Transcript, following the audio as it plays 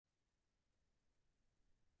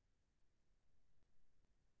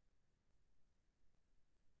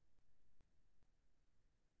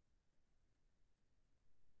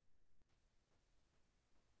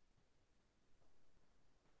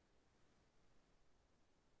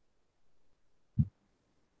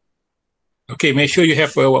Okay, make sure you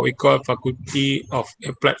have what we call Faculty of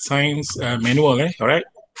Applied Science manual, all right?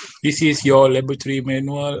 This is your laboratory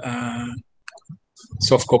manual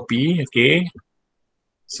soft copy, okay?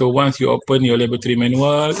 So once you open your laboratory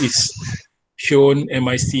manual, it's shown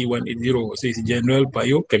MIC 180, so it's General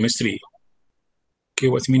Biochemistry. Okay,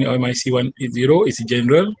 what's the meaning of MIC 180? It's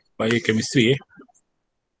General Biochemistry.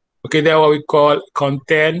 Okay, that's what we call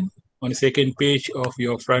content on the second page of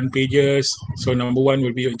your front pages. So number one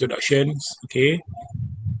will be your introductions, okay?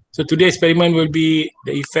 So today's experiment will be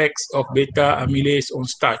the effects of beta amylase on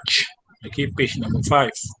starch, okay, page number 5.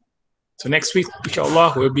 So next week,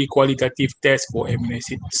 inshallah, will be qualitative test for amino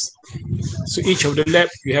acids. So each of the lab,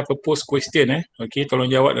 you have a post question, okay, tolong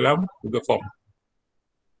jawab dalam Google Form.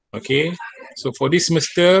 Okay, so for this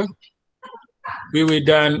semester, we will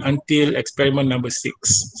done until experiment number 6,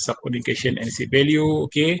 subcommunication acid value,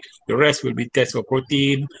 okay. The rest will be test for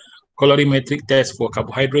protein, colorimetric test for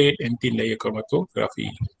carbohydrate, and thin layer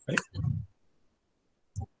chromatography. Right?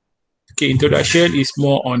 Okay, introduction is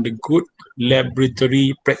more on the good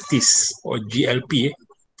laboratory practice or GLP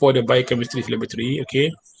for the biochemistry laboratory,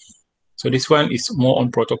 okay. So this one is more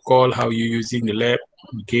on protocol, how you using the lab,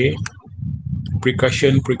 okay.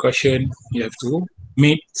 Precaution, you have to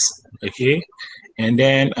meet, okay. And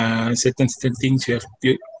then certain things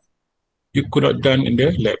you could not done in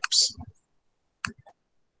the labs,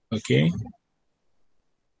 okay.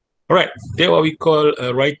 All right, that's what we call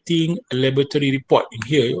writing a laboratory report in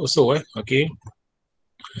here also, okay.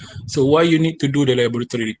 So why you need to do the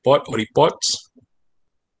laboratory report or reports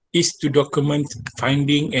is to document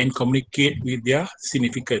finding and communicate with their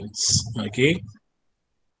significance, okay.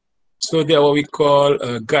 So that's what we call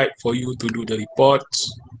a guide for you to do the reports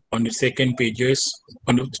on the second pages,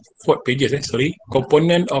 on the 4th pages, sorry.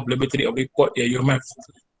 Component of laboratory of report that you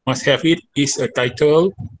must have it is a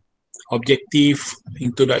title, objective,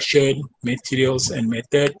 introduction, materials and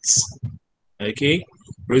methods, okay,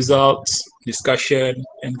 results, discussion,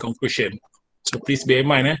 and conclusion. So please bear in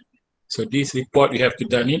mind, so this report you have to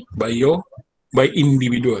done it by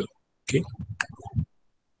individual, okay.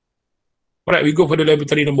 All right, we go for the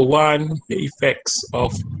laboratory number 1, the effects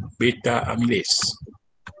of beta amylase.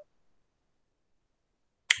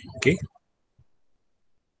 Okay.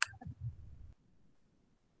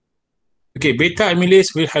 Okay, beta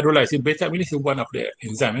amylase will hydrolyze. Beta amylase is one of the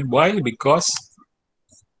enzymes. Why? Because,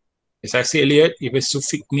 as I said earlier, if a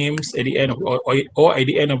suffix names at the end of or at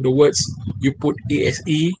the end of the words you put ase,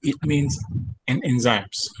 it means an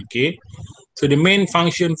enzymes. Okay. So the main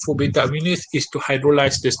function for beta amylase is to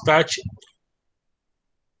hydrolyze the starch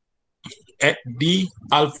at the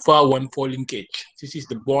alpha 1,4 linkage. This is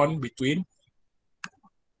the bond between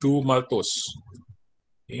two maltose,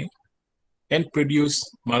 okay, and produce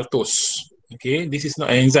maltose. Okay, this is not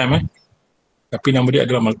an enzyme, tapi nama dia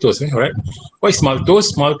adalah maltose. Alright. What is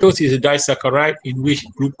maltose? Maltose is a disaccharide in which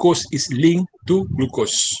glucose is linked to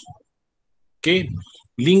glucose. Okay,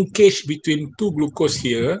 linkage between two glucose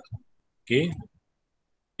here, okay,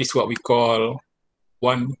 is what we call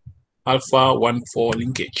alpha 1,4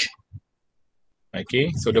 linkage.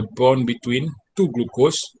 Okay, so the bond between two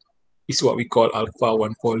glucose is what we call alpha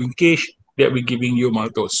 1,4 linkage that we're giving you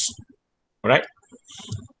maltose, right?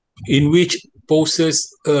 In which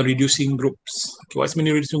poses a reducing groups. Okay, what's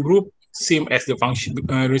meaning reducing group? Same as the function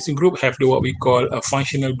reducing group have the what we call a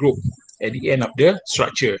functional group at the end of the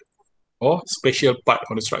structure or special part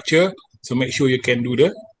of the structure. So make sure you can do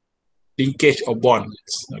the linkage of bonds.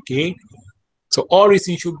 Okay. So all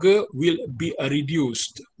reducing sugar will be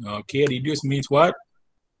reduced. Okay, reduced means what?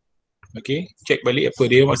 Okay, check balik apa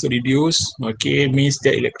dia maksud reduce. Okay, means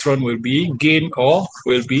that electron will be gained or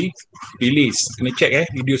will be released. Kena check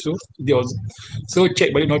reduce tu. So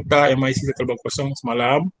check balik nota MIC 180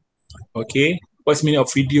 semalam. Okay, what's meaning of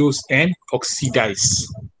reduce and oxidize?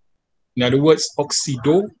 In other words,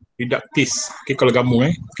 oxido reductase. Okay, kalau gabung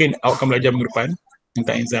okay, awak akan belajar minggu depan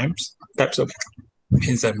tentang enzymes, types of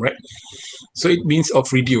enzyme, right? So it means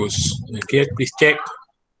of reduce. Okay, please check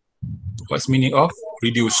what's meaning of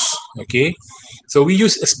reduce. Okay, so we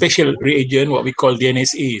use a special reagent, what we call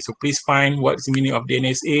DNSA. So please find what's the meaning of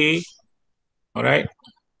DNSA. All right,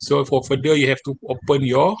 so for further you have to open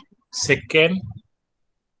your second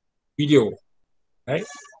video, right,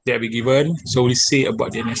 that we given. So we say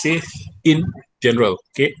about DNSA in general.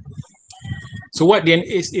 Okay, so what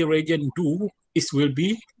DNSA reagent do is will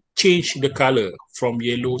be change the color from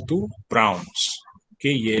yellow to browns.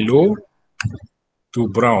 Okay, yellow to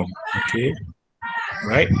brown. Okay,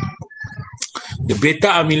 right. The beta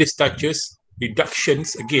amylase starches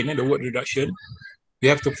reductions, again, the word reduction, we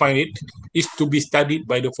have to find it, is to be studied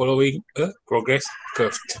by the following progress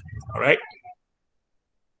curve. All right.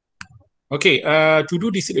 Okay, to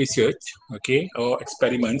do this research, okay, or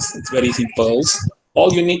experiments, it's very simple.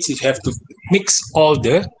 All you need is you have to mix all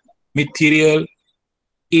the material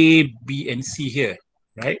A, B, and C here,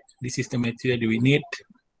 right? This is the material that we need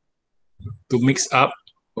to mix up,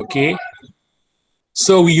 okay?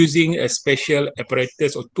 So we're using a special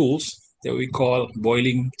apparatus or tools that we call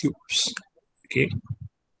boiling tubes, okay?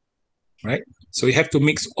 Right? So we have to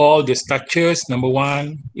mix all the starches, number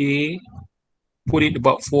one, A, put it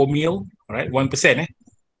about 4 ml, right? 1%,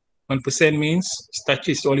 1% means starch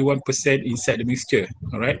is only 1% inside the mixture,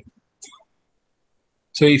 all right?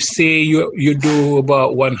 So if say you do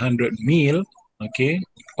about 100 ml, okay,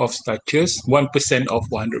 of starches, 1% of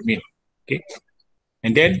 100 ml, okay?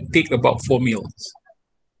 And then take about 4 mils.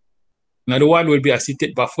 Another one will be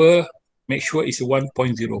acetate buffer. Make sure it's 1.0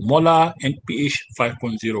 molar and pH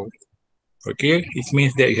 5.0. Okay, it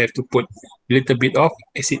means that you have to put a little bit of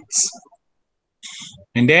acids.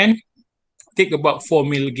 And then take about 4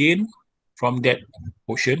 ml again from that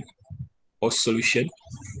potion or solution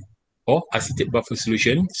or acetate buffer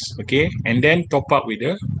solutions. Okay, and then top up with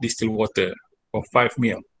the distilled water for 5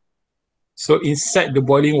 ml. So inside the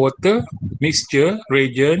boiling water mixture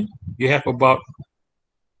reagent, you have about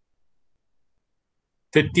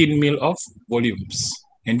 13 ml of volumes.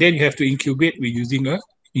 And then you have to incubate with using a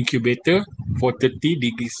incubator for 30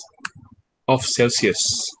 degrees of Celsius,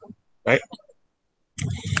 right?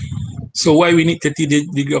 So why we need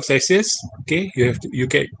 30 degrees of Celsius? Okay,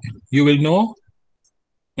 you will know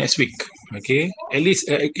next week. Okay, at least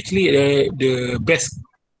actually the best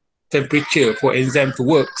temperature for enzyme to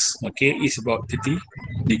works, okay, is about 30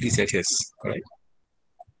 degrees Celsius, right?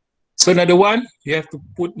 So another one, you have to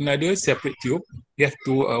put another separate tube. You have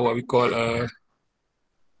to what we call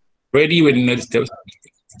ready with another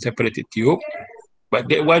separated tube, but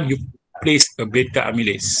that one you place a beta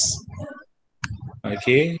amylase.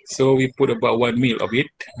 Okay, so we put about 1 ml of it,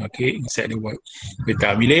 okay, inside the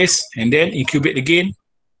beta amylase, and then incubate again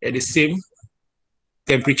at the same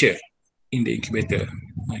temperature in the incubator.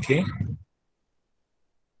 Okay.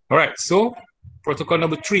 All right, so protocol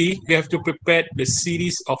number 3, we have to prepare the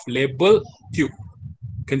series of labeled tube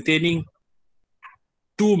containing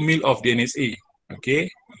 2 ml of DNSA. Okay,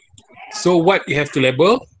 so what you have to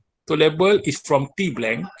label? To label is from T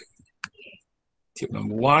blank, tube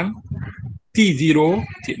number 1, T0,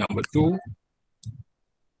 tube number 2,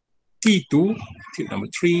 T2, tube number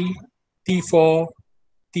 3, T4,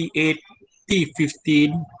 T8,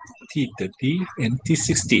 T15, T30, and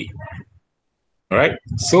T60. All right.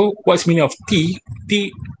 So what's meaning of T?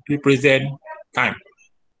 T represent time.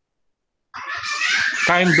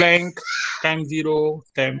 Time blank, time 0,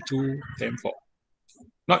 time 2, time 4.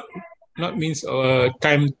 Not means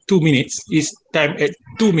time 2 minutes. Is time at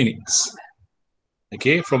 2 minutes.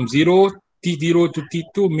 Okay. From 0, T0 to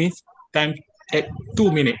T2 means time at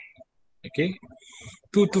 2 minutes. Okay.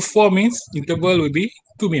 2 to 4 means interval will be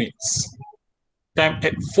 2 minutes. Time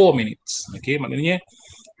at 4 minutes. Okay, maknanya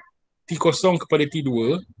T0 kepada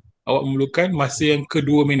T2, awak memerlukan masa yang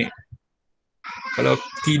ke-2 minit. Kalau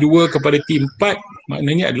T2 kepada T4,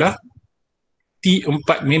 maknanya adalah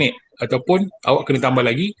T4 minit. Ataupun awak kena tambah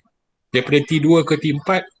lagi, daripada T2 ke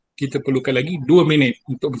T4, kita perlukan lagi 2 minit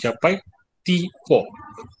untuk mencapai T4.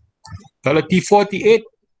 Kalau T4, T8,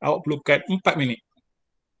 awak perlukan 4 minit.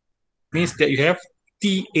 Means that you have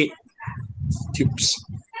T8 tubes.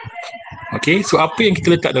 Okay, so apa yang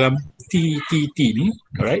kita letak dalam TTT ni,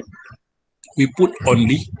 alright, we put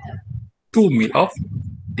only 2 ml of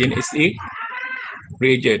DNSA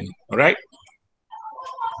reagent, alright.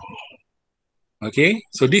 Okay,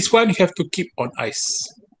 so this one you have to keep on ice.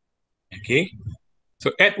 Okay,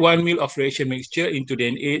 so add 1 ml of reagent mixture into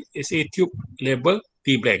the DNSA tube label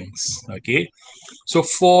T blanks. Okay, so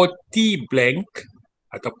for T blank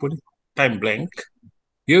ataupun time blank,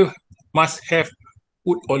 you must have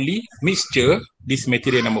put only mixture, this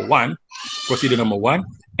material number 1, procedure number 1,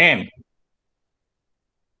 and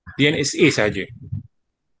DNSA saja.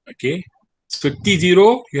 Okay, so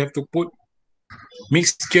T0 you have to put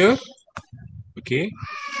mixture, okay,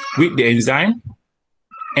 with the enzyme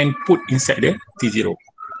and put inside the T0.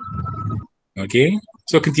 Okay,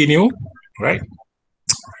 so continue, right?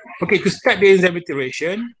 Okay, to start the enzyme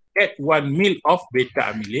reaction, add 1 ml of beta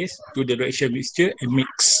amylase to the reaction mixture and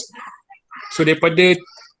mix. So daripada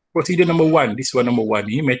prosedur number 1, this one number 1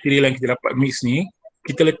 ni, material yang kita dapat mix ni,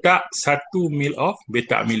 kita letak 1 ml of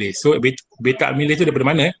beta amylase. So beta amylase tu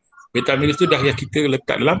daripada mana? Beta amylase tu dah yang kita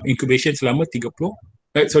letak dalam incubation selama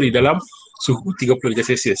dalam suhu 30 darjah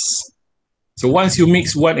Celsius. So once you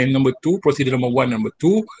mix 1 and number 2, prosedur number 1 number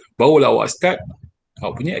 2, barulah awak start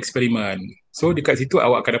awak punya eksperimen. So dekat situ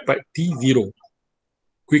awak akan dapat T0.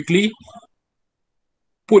 quickly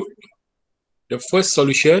put the first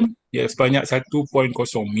solution yang sebanyak 1.0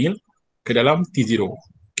 ml ke dalam T0.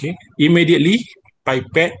 Okay. Immediately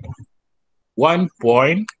pipette 1.0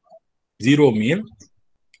 ml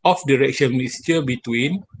of the reaction mixture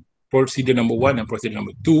between procedure number 1 dan procedure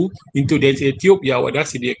number 2 into density tube yang awak dah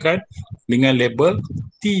sediakan dengan label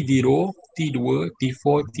T0, T2,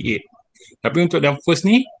 T4, T8. Tapi untuk yang first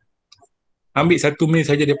ni, ambil 1 ml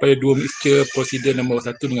saja daripada dua mixture procedure number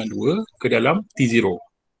 1 dengan 2 ke dalam T0.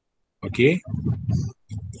 Okay.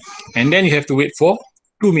 And then you have to wait for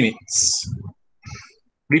 2 minutes.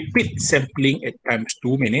 Repeat sampling at times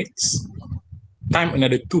 2 minutes. Time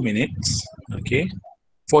another 2 minutes. Okay.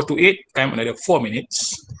 4 to 8, time another 4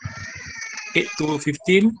 minutes. 8 to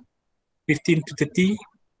 15, 15 to 30,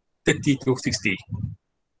 30 to 60.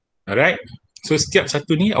 Alright. So setiap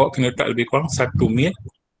satu ni awak kena letak lebih kurang 1 ml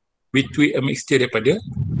between a mixture daripada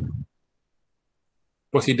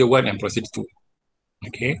procedure 1 dan procedure 2.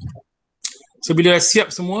 Okay. So bila dah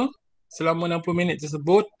siap semua, selama 60 minit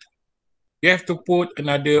tersebut, you have to put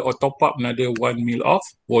another or top up another 1 ml of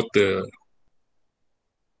water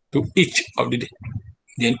to each of the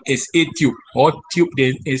SA tube or tube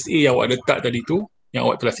SA yang awak letak tadi tu, yang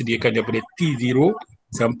awak telah sediakan daripada T0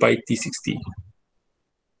 sampai T60.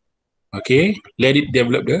 Okay, let it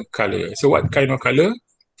develop the color. So what kind of color?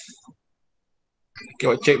 Okay,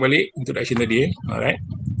 awak check balik introduction tadi. Alright,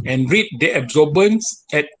 and read the absorbance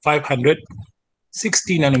at 560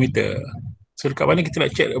 nanometer. So dekat mana kita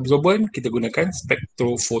nak check absorbance? Kita gunakan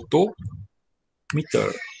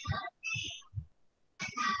spectrophotometer.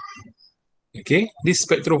 Okay, this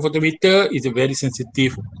spectrophotometer is a very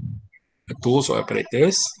sensitive tools or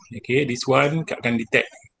apparatus. Okay, this one akan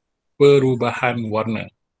detect perubahan warna.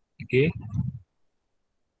 Okay,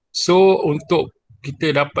 so untuk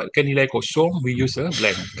kita dapatkan nilai kosong, we use a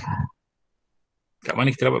blank. Kat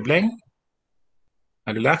mana kita dapat blank?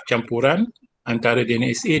 Adalah campuran antara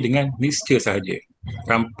DNA dengan mixture sahaja,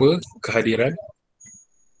 tanpa kehadiran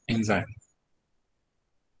enzim.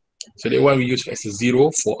 So that one we use as a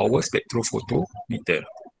 0 for our spectrophotometer.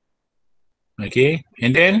 Okay,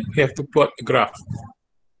 and then we have to plot a graph.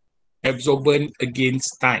 Absorbance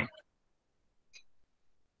against time.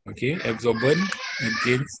 Okay, absorbance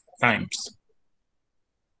against times.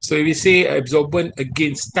 So if we say absorbance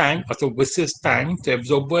against time atau versus time, so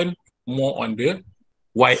absorbance more on the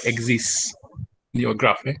y-axis in your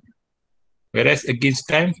graph. Whereas against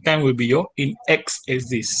time, time will be your in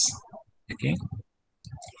x-axis. Okay.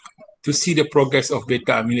 To see the progress of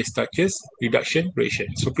beta amylase structures reduction reaction.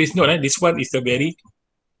 So please note, this one is a very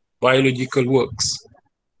biological works.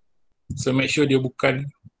 So make sure dia bukan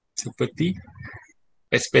seperti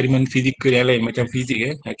eksperimen fizikal yang lain macam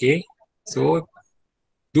fizik. Okay. So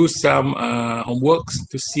do some homeworks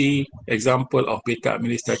to see example of beta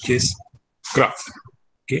amylase structures graph.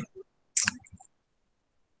 Okay.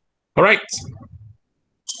 Alright.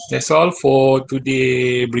 That's all for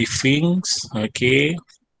today briefings. Okay.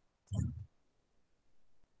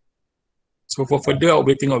 So for further,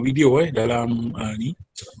 awak boleh tengok video dalam ni.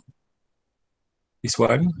 This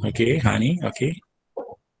one, okay, ni, okay.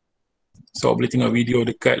 So awak boleh tengok video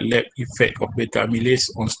dekat lab effect of beta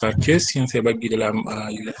amylase on starches yang saya bagi dalam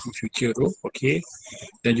future tu, okay.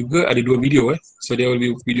 Dan juga ada dua video So there will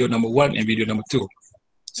be video number 1 and video number 2.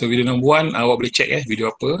 So video number 1 awak boleh check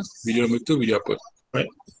video apa, video number 2 video apa,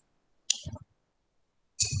 right?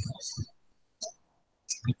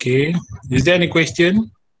 Okay, is there any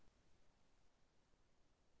question?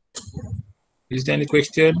 Is there any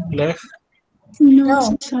question left?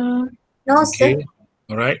 No, sir. No, okay. sir.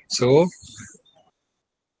 Alright, so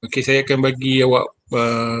okay, saya akan bagi awak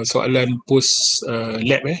soalan post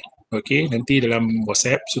lab okay, nanti dalam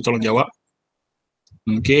WhatsApp, so tolong jawab.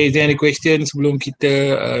 Okay, is there any question sebelum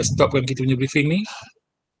kita stopkan kita punya briefing ni?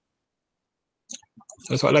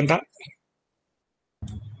 Soalan tak?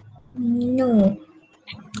 No.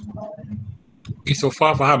 Okay, so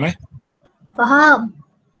far faham Faham.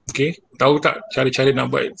 Okay, tahu tak cara-cara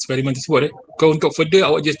nak buat eksperimen tersebut Kau untuk further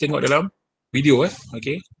awak just tengok dalam video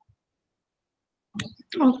okay.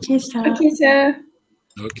 Okay, sir. Okay, sir.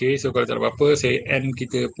 Okay, so kalau tak ada apa-apa, saya end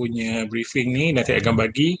kita punya briefing ni dan saya akan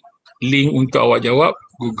bagi link untuk awak jawab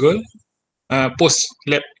Google post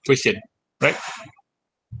lab question, right?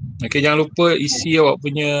 Okay, jangan lupa isi awak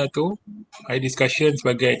punya tu high discussion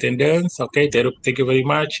sebagai attendance. Okay, thank you very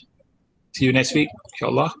much. See you next week,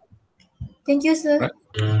 insyaAllah. Thank you, sir. Right.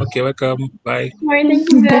 Okay, welcome. Bye. Alright, thank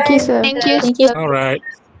you, Thank you, sir. Thank you. Alright.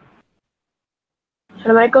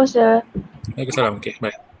 Assalamualaikum, sir. Waalaikumsalam. Okay,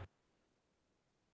 bye.